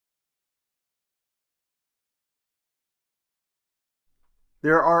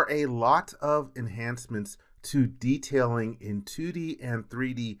There are a lot of enhancements to detailing in 2D and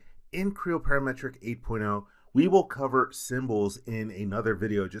 3D in Creo Parametric 8.0. We will cover symbols in another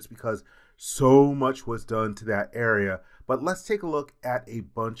video just because so much was done to that area. But let's take a look at a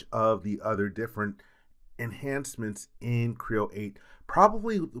bunch of the other different enhancements in Creo 8.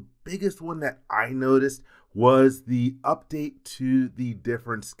 Probably the biggest one that I noticed was the update to the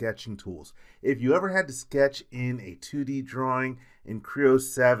different sketching tools. If you ever had to sketch in a 2D drawing in Creo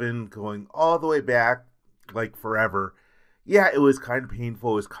 7 going all the way back like forever, yeah, it was kind of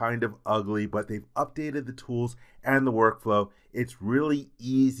painful, it was kind of ugly, but they've updated the tools and the workflow. It's really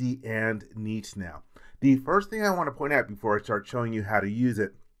easy and neat now. The first thing I want to point out before I start showing you how to use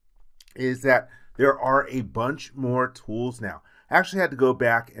it is that there are a bunch more tools now. I actually had to go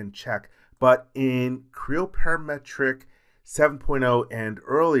back and check, but in Creo Parametric 7.0 and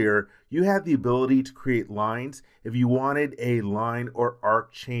earlier, you had the ability to create lines. If you wanted a line or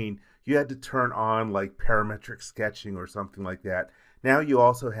arc chain, you had to turn on like parametric sketching or something like that. Now you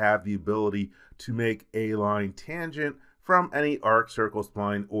also have the ability to make a line tangent from any arc, circle,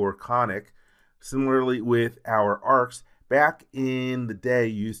 spline, or conic. Similarly with our arcs, back in the day,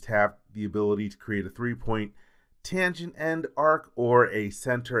 you used to have the ability to create a 3-point tangent end arc or a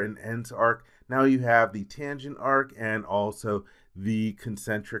center and ends arc. Now you have the tangent arc and also the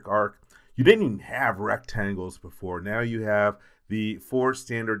concentric arc. You didn't even have rectangles before. Now you have the 4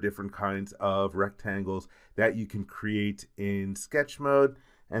 standard different kinds of rectangles that you can create in sketch mode.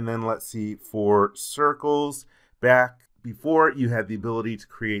 And then let's see, for circles, back before you had the ability to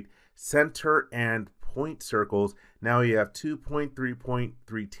create center and point circles. Now you have 2 point, 3 point,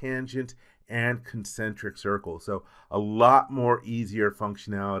 3 tangent, and concentric circles. So a lot more easier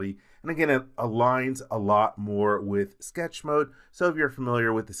functionality. And again, it aligns a lot more with sketch mode. So if you're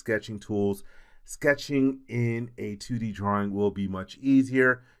familiar with the sketching tools, sketching in a 2D drawing will be much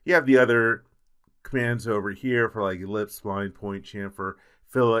easier. You have the other commands over here for like ellipse, spline, point, chamfer,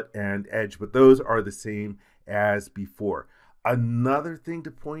 fillet, and edge, but those are the same as before. Another thing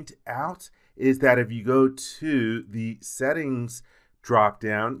to point out is that if you go to the settings drop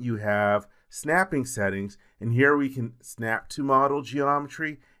down, you have snapping settings, and here we can snap to model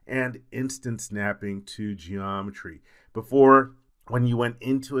geometry and instant snapping to geometry. Before, when you went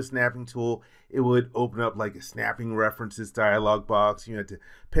into a snapping tool, it would open up like a snapping references dialog box. You had to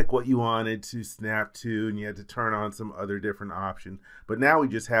pick what you wanted to snap to, and you had to turn on some other different option. But now we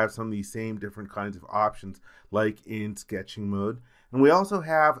just have some of these same different kinds of options like in sketching mode. And we also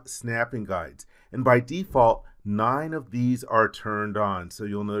have snapping guides. And by default, 9 of these are turned on. So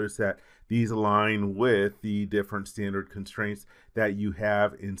you'll notice that these align with the different standard constraints that you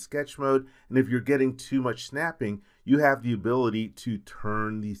have in sketch mode. And if you're getting too much snapping, you have the ability to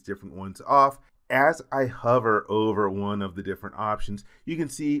turn these different ones off. As I hover over one of the different options, you can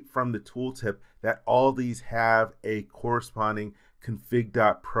see from the tooltip that all these have a corresponding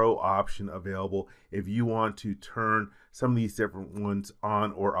config.pro option available if you want to turn some of these different ones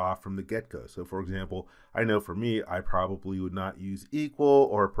on or off from the get-go. So for example, I know for me, I probably would not use equal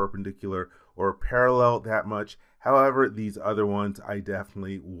or perpendicular or parallel that much. However, these other ones I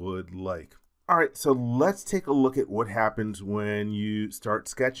definitely would like. All right, so let's take a look at what happens when you start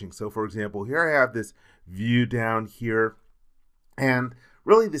sketching. So for example, here I have this view down here, and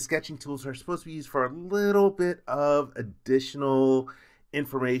really the sketching tools are supposed to be used for a little bit of additional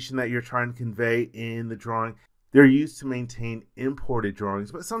information that you're trying to convey in the drawing. They're used to maintain imported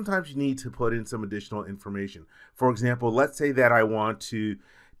drawings, but sometimes you need to put in some additional information. For example, let's say that I want to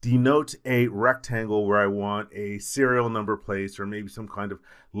denote a rectangle where I want a serial number placed or maybe some kind of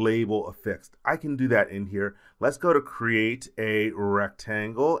label affixed. I can do that in here. Let's go to create a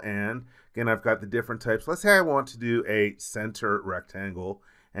rectangle, and again, I've got the different types. Let's say I want to do a center rectangle.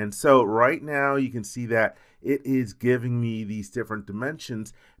 And so right now you can see that it is giving me these different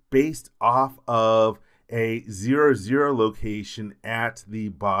dimensions based off of a 0, 0 location at the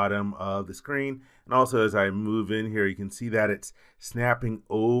bottom of the screen. And also as I move in here, you can see that it's snapping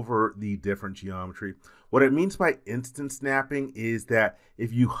over the different geometry. What it means by instant snapping is that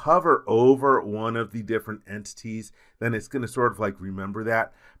if you hover over one of the different entities, then it's going to sort of like remember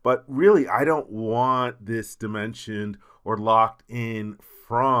that. But really, I don't want this dimensioned or locked in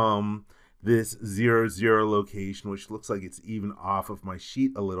from this 0, 0 location, which looks like it's even off of my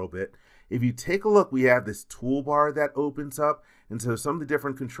sheet a little bit. If you take a look, we have this toolbar that opens up. And so some of the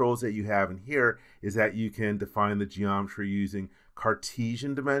different controls that you have in here is that you can define the geometry using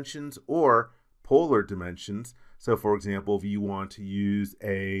Cartesian dimensions or polar dimensions. So for example, if you want to use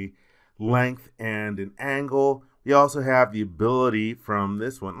a length and an angle, we also have the ability from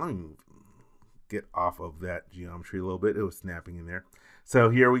this one. Let me get off of that geometry a little bit. It was snapping in there. So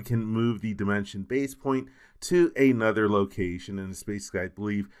here we can move the dimension base point to another location, and it's basically, I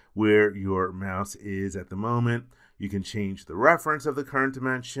believe, where your mouse is at the moment. You can change the reference of the current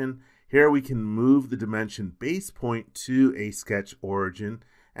dimension. Here we can move the dimension base point to a sketch origin,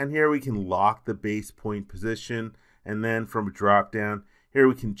 and here we can lock the base point position, and then from a drop down, here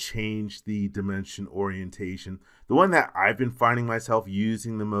we can change the dimension orientation. The one that I've been finding myself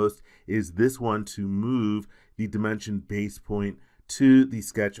using the most is this one, to move the dimension base point to the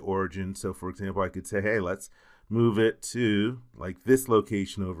sketch origin. So for example, I could say, hey, let's move it to like this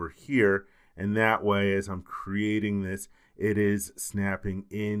location over here, and that way as I'm creating this, it is snapping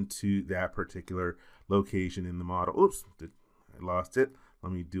into that particular location in the model. Oops, I lost it.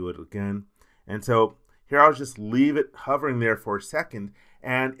 Let me do it again. And so here I'll just leave it hovering there for a second,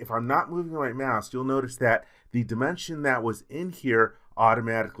 and if I'm not moving my mouse, you'll notice that the dimension that was in here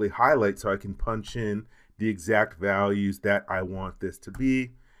automatically highlights, so I can punch in the exact values that I want this to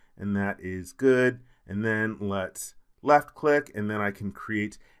be, and that is good. And then let's left click, and then I can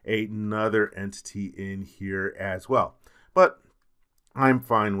create another entity in here as well. But I'm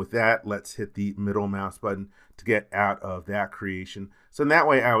fine with that. Let's hit the middle mouse button to get out of that creation. So in that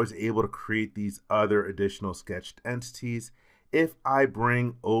way, I was able to create these other additional sketched entities. If I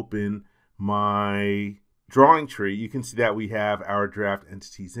bring open my drawing tree, you can see that we have our draft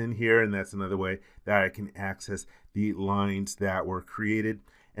entities in here, and that's another way that I can access the lines that were created.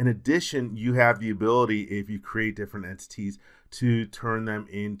 In addition, you have the ability, if you create different entities, to turn them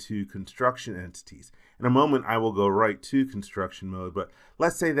into construction entities. In a moment, I will go right to construction mode, but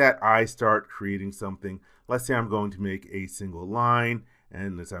let's say that I start creating something. Let's say I'm going to make a single line,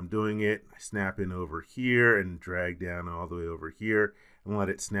 and as I'm doing it, I snap in over here and drag down all the way over here and let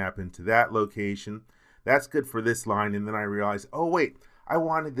it snap into that location. That's good for this line, and then I realize, oh wait, I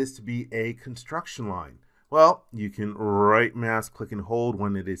wanted this to be a construction line. Well, you can right mouse click and hold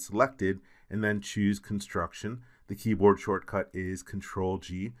when it is selected and then choose construction. The keyboard shortcut is Control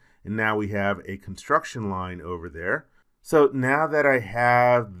G, and now we have a construction line over there. So now that I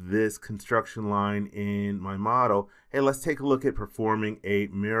have this construction line in my model, hey, let's take a look at performing a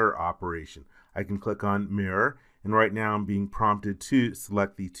mirror operation. I can click on mirror, and right now I'm being prompted to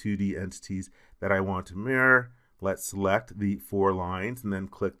select the 2D entities that I want to mirror. Let's select the 4 lines and then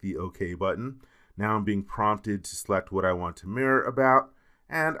click the OK button. Now I'm being prompted to select what I want to mirror about,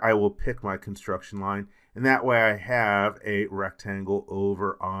 and I will pick my construction line, and that way I have a rectangle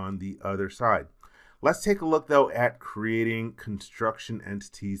over on the other side. Let's take a look though at creating construction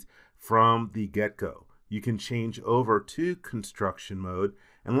entities from the get-go. You can change over to construction mode,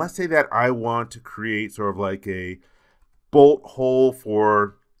 and let's say that I want to create sort of like a bolt hole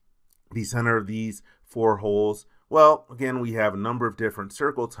for the center of these 4 holes. Well, again, we have a number of different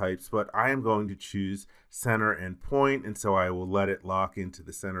circle types, but I am going to choose center and point, and so I will let it lock into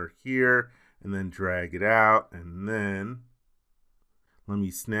the center here and then drag it out, and then let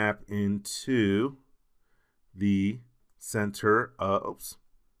me snap into the center of, oops,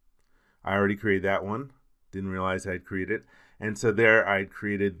 I already created that one. Didn't realize I'd created it. And so there I'd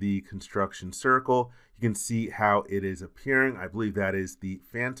created the construction circle. You can see how it is appearing. I believe that is the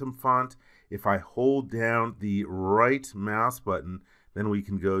Phantom font. If I hold down the right mouse button, then we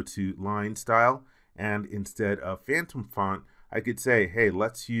can go to line style. And instead of Phantom font, I could say, hey,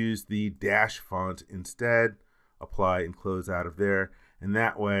 let's use the dash font instead. Apply and close out of there. And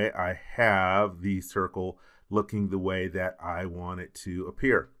that way I have the circle looking the way that I want it to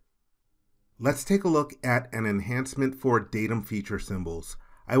appear. Let's take a look at an enhancement for datum feature symbols.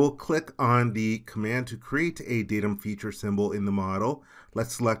 I will click on the command to create a datum feature symbol in the model.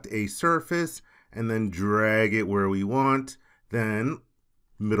 Let's select a surface and then drag it where we want. Then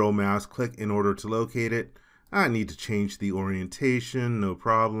middle mouse click in order to locate it. I need to change the orientation, no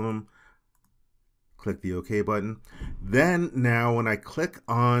problem. Click the OK button. Then now when I click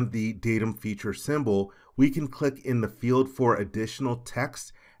on the datum feature symbol, we can click in the field for additional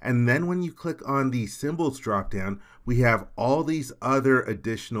text. And then when you click on the symbols dropdown, we have all these other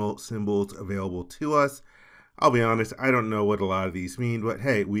additional symbols available to us. I'll be honest, I don't know what a lot of these mean, but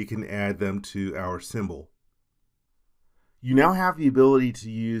hey, we can add them to our symbol. You now have the ability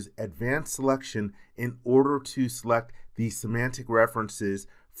to use advanced selection in order to select the semantic references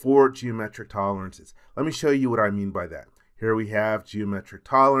for geometric tolerances. Let me show you what I mean by that. Here we have geometric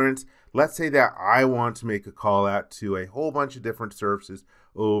tolerance. Let's say that I want to make a call out to a whole bunch of different surfaces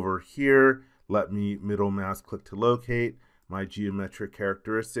over here. Let me middle mouse click to locate my geometric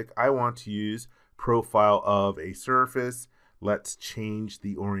characteristic. I want to use profile of a surface. Let's change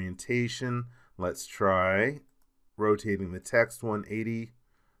the orientation. Let's try rotating the text 180.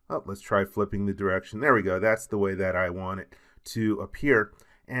 Oh, let's try flipping the direction. There we go. That's the way that I want it to appear.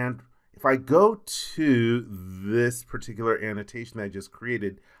 And if I go to this particular annotation that I just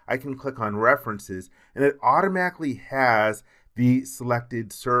created, I can click on references and it automatically has the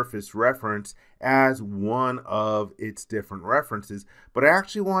selected surface reference as one of its different references. But I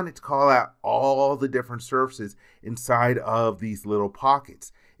actually want it to call out all the different surfaces inside of these little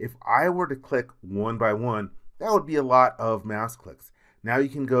pockets. If I were to click one by one, that would be a lot of mouse clicks. Now you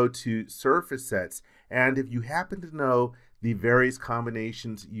can go to surface sets, and if you happen to know the various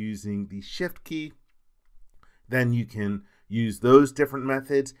combinations using the shift key, then you can use those different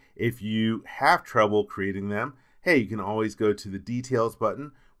methods. If you have trouble creating them, hey, you can always go to the details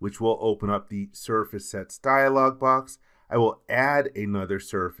button, which will open up the surface sets dialog box. I will add another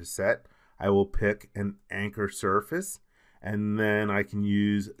surface set. I will pick an anchor surface, and then I can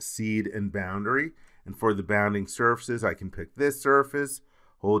use seed and boundary. And for the bounding surfaces, I can pick this surface,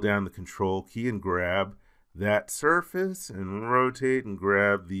 hold down the control key and grab that surface and rotate and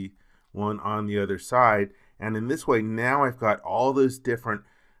grab the one on the other side. And in this way, now I've got all those different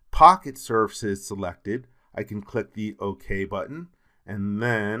pocket surfaces selected. I can click the OK button, and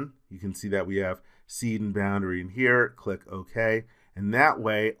then you can see that we have seed and boundary in here. Click OK, and that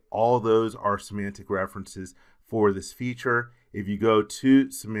way all those are semantic references for this feature. If you go to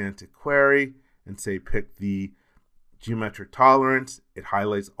semantic query and say pick the geometric tolerance, it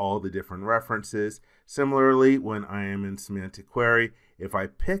highlights all the different references. Similarly, when I am in semantic query, if I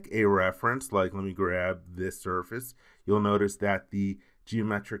pick a reference, like let me grab this surface, you'll notice that the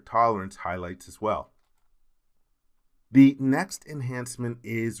geometric tolerance highlights as well. The next enhancement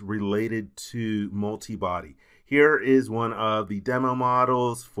is related to multibody. Here is one of the demo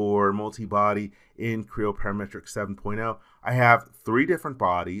models for multibody in Creo Parametric 8.0. I have three different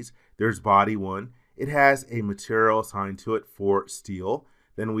bodies. There's body 1. It has a material assigned to it for steel.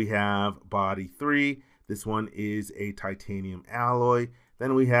 Then we have body 3. This one is a titanium alloy.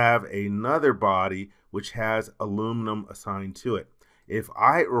 Then we have another body which has aluminum assigned to it. If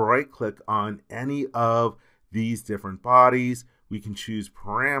I right-click on any of these different bodies, we can choose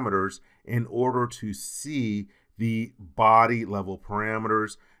parameters in order to see the body level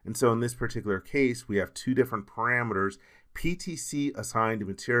parameters. And so in this particular case, we have two different parameters: PTC assigned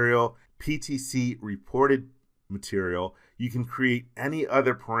material, PTC reported material. You can create any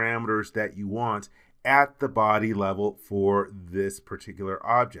other parameters that you want at the body level for this particular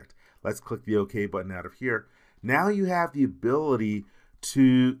object. Let's click the OK button out of here. Now you have the ability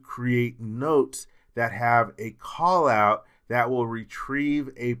to create notes that have a call out that will retrieve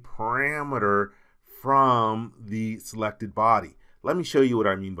a parameter from the selected body. Let me show you what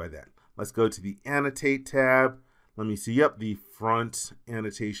I mean by that. Let's go to the Annotate tab. Let me see, yep, the front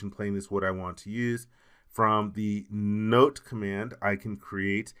annotation plane is what I want to use. From the Note command, I can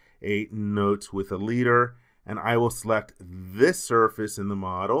create a note with a leader, and I will select this surface in the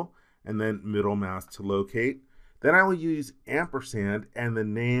model, and then middle mouse to locate. Then I will use ampersand and the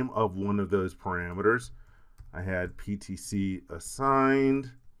name of one of those parameters. I had PTC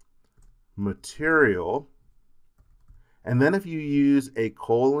assigned material. And then if you use a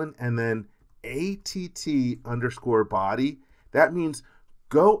colon and then ATT underscore body, that means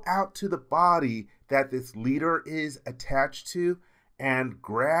go out to the body that this leader is attached to and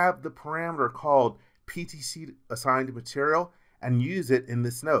grab the parameter called PTC assigned material and use it in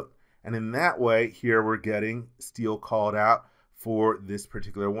this note. And in that way, here we're getting steel called out for this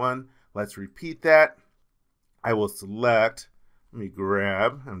particular one. Let's repeat that. I will select, let me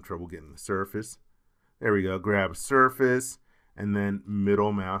grab, I'm having trouble getting the surface. There we go, grab a surface, and then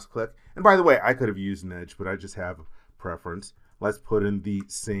middle mouse click. And by the way, I could have used an edge, but I just have a preference. Let's put in the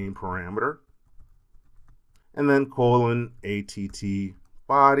same parameter. And then colon ATT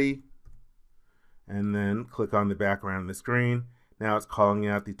body. And then click on the background of the screen. Now it's calling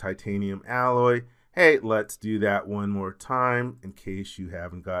out the titanium alloy. Hey, let's do that one more time in case you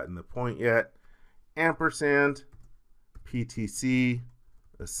haven't gotten the point yet. Ampersand PTC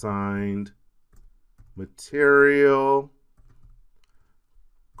assigned material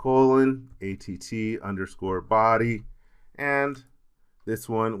colon ATT underscore body, and this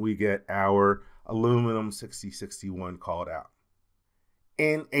one we get our aluminum 6061 called out.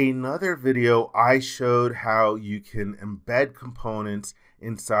 In another video, I showed how you can embed components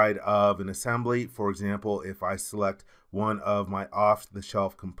inside of an assembly. For example, if I select one of my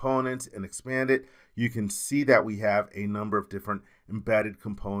off-the-shelf components and expand it, you can see that we have a number of different embedded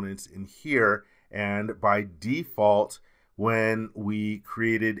components in here. And by default, when we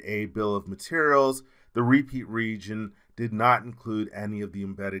created a bill of materials, the repeat region did not include any of the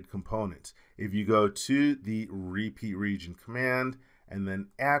embedded components. If you go to the repeat region command and then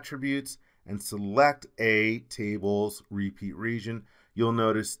attributes, and select a table's repeat region. You'll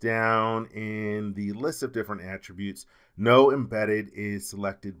notice down in the list of different attributes, no embedded is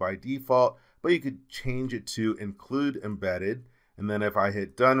selected by default, but you could change it to include embedded. And then if I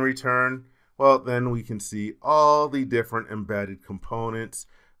hit done return, well, then we can see all the different embedded components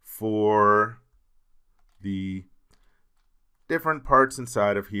for the different parts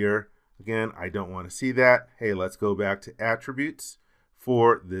inside of here. Again, I don't want to see that. Hey, let's go back to attributes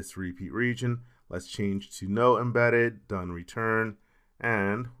for this repeat region. Let's change to no embedded, done return,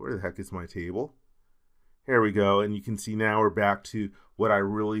 and where the heck is my table? Here we go, and you can see now we're back to what I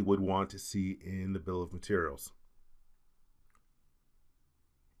really would want to see in the bill of materials.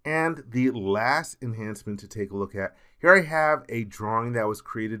 And the last enhancement to take a look at, here I have a drawing that was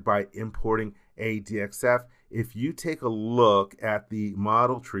created by importing a DXF. If you take a look at the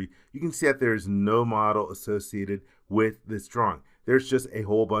model tree, you can see that there's no model associated with this drawing. There's just a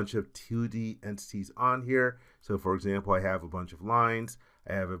whole bunch of 2D entities on here. So for example, I have a bunch of lines,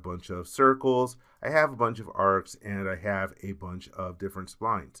 I have a bunch of circles, I have a bunch of arcs, and I have a bunch of different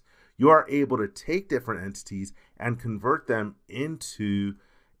splines. You are able to take different entities and convert them into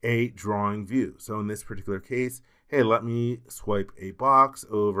a drawing view. So in this particular case, hey, let me swipe a box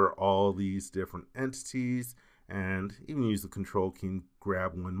over all these different entities and even use the control key and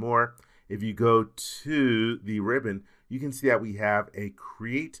grab one more. If you go to the ribbon, you can see that we have a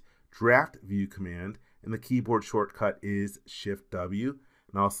create draft view command, and the keyboard shortcut is Shift W.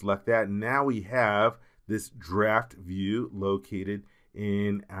 And I'll select that. Now we have this draft view located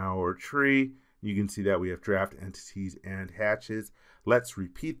in our tree. You can see that we have draft entities and hatches. Let's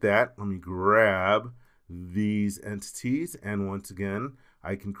repeat that. Let me grab these entities, and once again,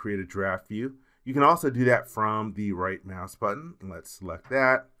 I can create a draft view. You can also do that from the right mouse button. Let's select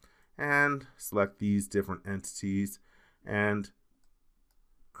that and select these different entities and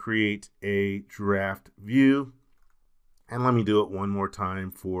create a draft view. And let me do it one more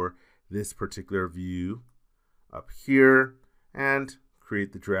time for this particular view up here and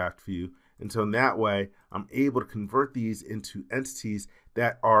create the draft view. And so in that way, I'm able to convert these into entities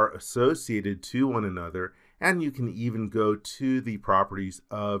that are associated to one another. And you can even go to the properties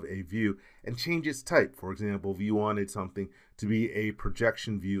of a view and change its type. For example, if you wanted something to be a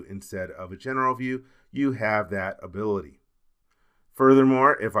projection view instead of a general view, you have that ability.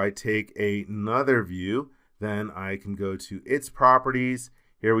 Furthermore, if I take another view, then I can go to its properties.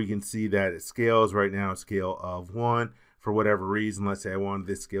 Here we can see that it scales right now, a scale of 1. For whatever reason, let's say I wanted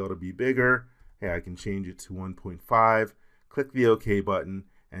this scale to be bigger. Hey, I can change it to 1.5, click the OK button,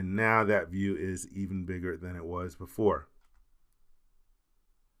 and now that view is even bigger than it was before.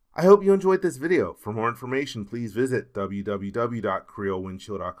 I hope you enjoyed this video. For more information, please visit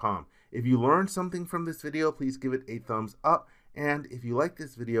www.creowindshield.com. If you learned something from this video, please give it a thumbs up. And if you like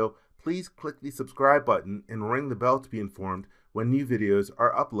this video, please click the subscribe button and ring the bell to be informed when new videos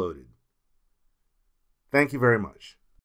are uploaded. Thank you very much.